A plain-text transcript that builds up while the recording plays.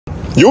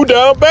You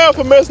down bad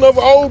for messing up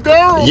an old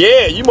girl?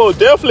 Yeah, you most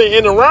definitely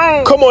in the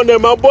wrong. Come on now,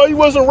 my boy. You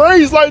wasn't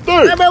raised like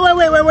that.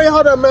 Wait.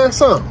 Hold up, man,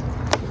 son.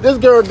 This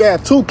girl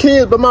got 2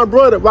 kids by my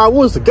brother while we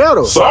was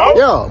together. So?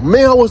 Yeah, me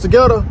and her was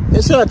together,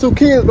 and she had 2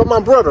 kids by my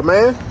brother,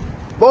 man.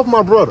 Both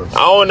my brothers. I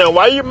don't know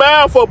why you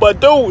mad for,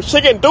 but dude,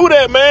 she can do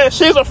that, man.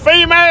 She's a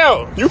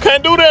female. You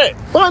can't do that.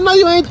 Well, no,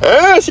 you ain't.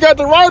 Yeah, she got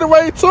the right of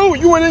way, too.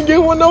 You ain't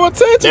give her no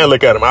attention. Now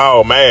look at him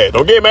all mad.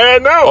 Don't get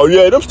mad now. Oh,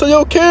 yeah, them still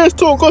your kids,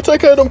 too. Go take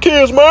care of them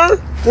kids, man.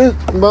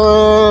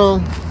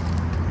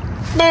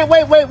 Man,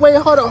 wait.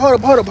 Hold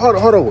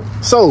up.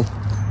 So,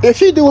 if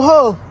she do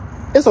her,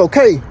 it's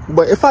okay.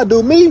 But if I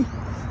do me,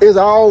 it's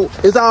all,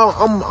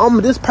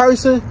 I'm this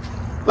person.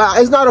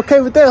 Like, it's not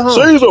okay with that, huh?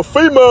 She's a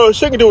female.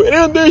 She can do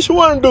anything she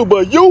want to do,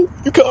 but you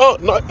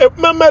can.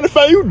 Matter of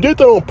fact, you did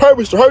that on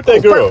purpose to hurt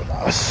that girl.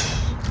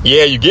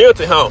 Yeah, you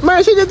guilty, huh?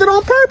 Man, she did that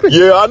on purpose.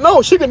 Yeah, I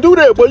know. She can do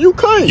that, but you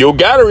can't. You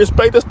gotta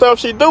respect the stuff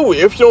she do,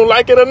 if you don't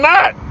like it or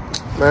not.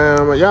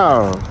 Man,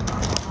 y'all.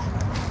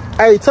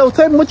 Hey, tell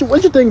me what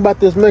you think about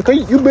this, man?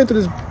 Cause you been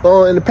through this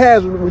in the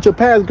past with your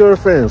past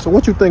girlfriend. So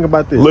what you think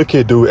about this? Look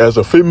here, dude. As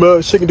a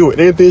female, she can do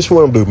anything she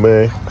want to do,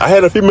 man. I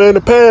had a female in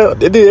the past.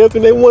 They did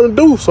everything they want to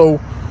do,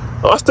 so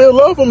I still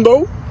love them,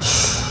 though.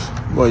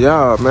 Well,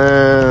 y'all,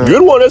 man. You're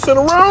the one that's in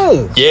the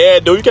wrong. Yeah,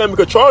 dude. You can't be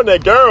controlling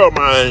that girl,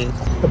 man.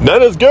 Now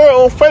this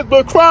girl on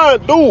Facebook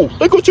crying, dude.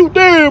 Look what you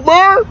did,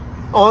 man.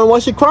 Oh, and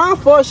what she crying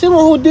for? She the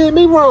one who did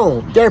me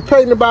wrong. Got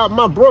pregnant about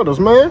my brothers,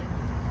 man.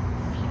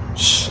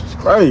 It's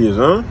crazy,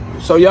 huh?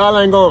 So y'all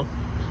ain't gonna,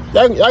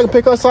 y'all can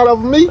pick her side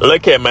over me?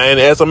 Look here, man.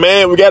 As a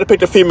man, we gotta pick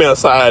the female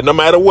side, no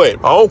matter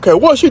what. I don't care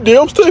what she did.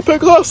 I'm still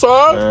picking her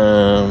side.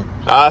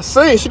 I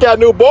see. She got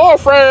a new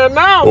boyfriend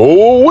now.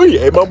 Oh,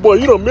 hey, my boy,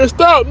 you done missed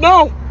out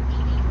now.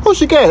 Who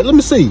she got? Let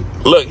me see.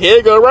 Look, here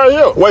you go right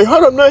here. Wait,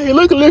 hold up now. He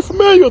look a little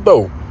familiar,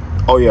 though.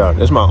 Oh, yeah.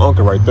 That's my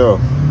uncle right there.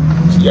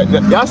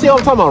 Y'all see what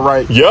I'm talking about,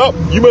 right? Yup.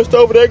 You messed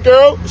over that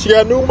girl. She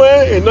got a new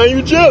man, and now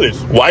you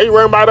jealous. Why you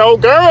worrying about the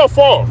old girl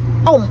for?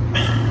 Oh,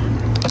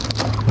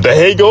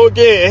 there he go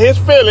again in his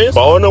feelings.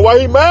 But I don't know why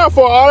he mad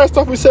for all that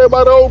stuff we said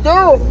about the old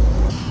girl.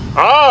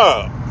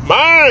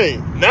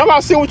 Man. Now I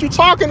see what you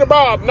talking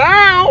about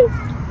now.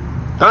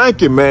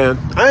 Thank you, man.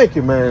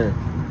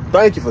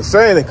 Thank you for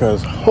saying it,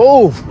 cause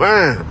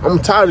man, I'm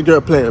tired of the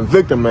girl playing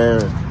victim,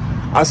 man.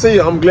 I see.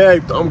 I'm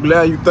glad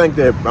you think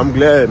that. I'm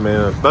glad,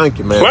 man. Thank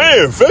you, man.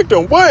 Playing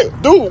victim?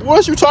 What, dude?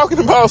 What you talking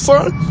about,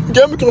 son? You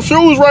got me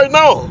confused right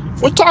now.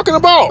 What you talking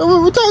about?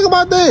 What we talking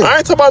about then? I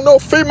ain't talking about no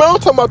female. I'm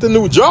talking about the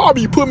new job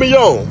you put me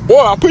on. Boy,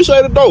 I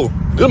appreciate it though.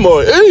 This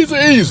more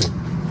easy.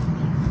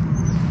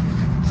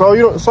 So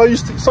you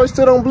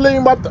still don't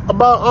believe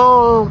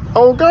about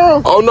old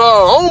girl? Oh no,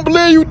 I don't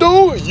believe you,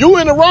 dude. You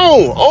in the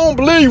wrong. I don't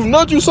believe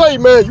nothing you say,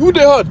 man. You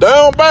did her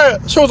down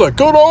bad. She was a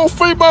good old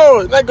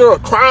female. That girl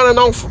crying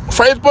on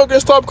Facebook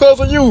and stuff because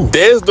of you.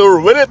 This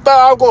dude really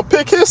thought I was gonna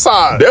pick his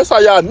side. That's how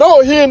y'all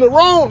know he in the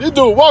wrong. This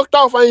dude walked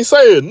off and ain't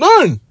saying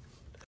nothing.